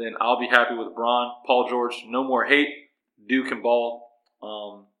 then I'll be happy with Bron. Paul George, no more hate. Duke can ball.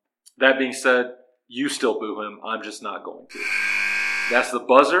 That being said, you still boo him. I'm just not going to. That's the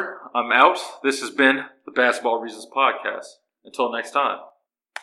buzzer. I'm out. This has been the Basketball Reasons podcast. Until next time.